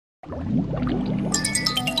I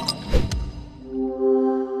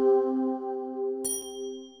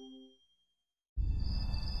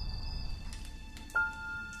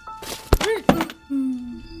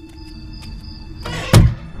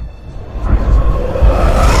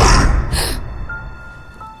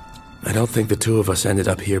don't think the two of us ended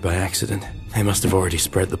up here by accident. They must have already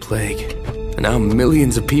spread the plague. And now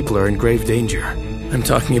millions of people are in grave danger. I'm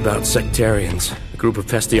talking about sectarians, a group of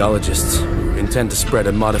pestiologists who intend to spread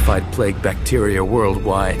a modified plague bacteria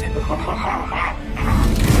worldwide.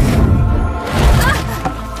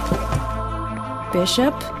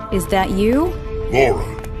 Bishop, is that you?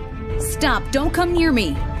 Laura. Stop, don't come near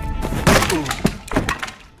me.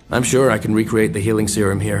 I'm sure I can recreate the healing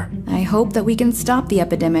serum here. I hope that we can stop the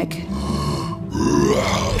epidemic.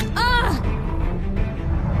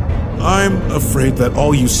 I'm afraid that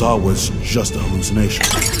all you saw was just a hallucination.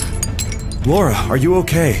 Laura, are you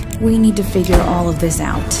okay? We need to figure all of this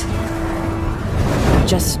out.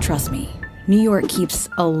 Just trust me. New York keeps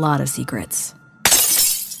a lot of secrets.